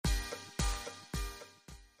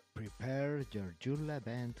Prepare your Joomla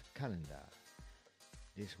event calendar.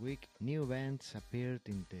 This week, new events appeared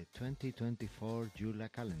in the 2024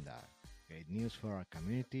 Joomla calendar. Great news for our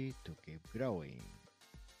community to keep growing.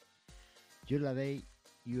 JoomlaDay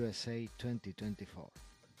USA 2024.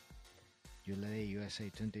 JoomlaDay USA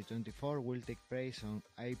 2024 will take place on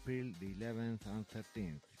April the 11th and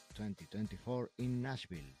 13th, 2024 in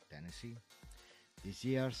Nashville, Tennessee. This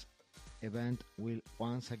year's event will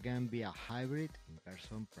once again be a hybrid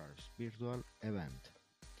in-person plus virtual event.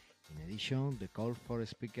 In addition, the call for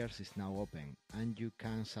speakers is now open and you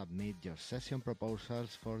can submit your session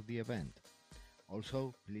proposals for the event.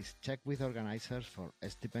 Also, please check with organizers for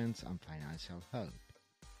stipends and financial help.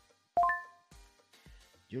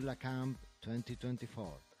 JoomlaCamp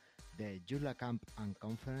 2024. The JoomlaCamp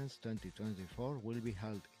Unconference 2024 will be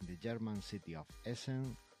held in the German city of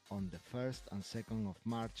Essen on the 1st and 2nd of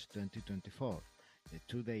March 2024. The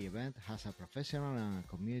two-day event has a professional and a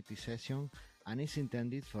community session and is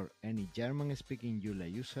intended for any German-speaking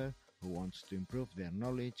Joomla user who wants to improve their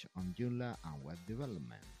knowledge on Joomla and web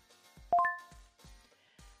development.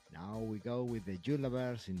 Now we go with the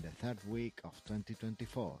Joomlaverse in the third week of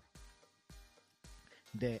 2024.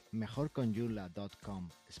 The mejorconjoomla.com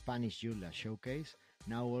Spanish Joomla showcase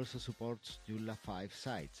now also supports Joomla 5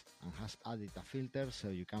 sites and has added a filter so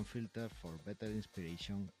you can filter for better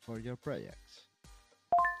inspiration for your projects.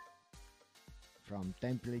 From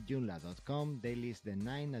templatejoomla.com, they list the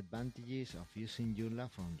 9 advantages of using Joomla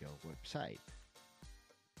from your website.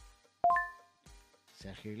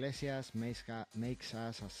 Sergio Iglesias makes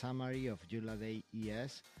us a summary of JoomlaDay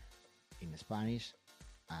ES in Spanish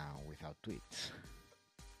and without tweets.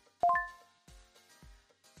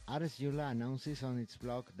 RS Joomla announces on its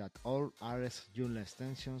blog that all RS Joomla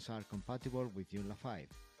extensions are compatible with Joomla 5,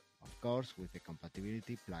 of course with the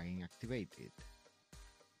compatibility plugin activated.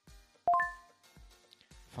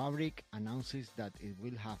 Fabric announces that it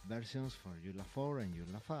will have versions for Joomla 4 and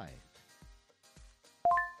Joomla 5.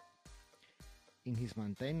 In his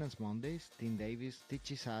Maintenance Mondays, Tim Davis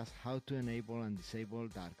teaches us how to enable and disable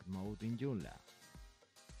dark mode in Joomla.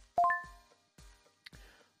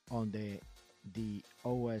 On the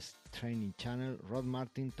OS training channel, Rod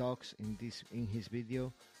Martin talks in his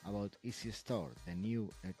video about Easy Store, the new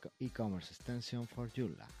e-commerce extension for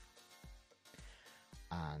Joomla.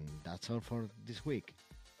 And that's all for this week.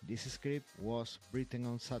 This script was written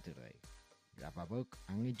on Saturday. Grab a book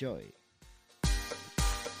and enjoy!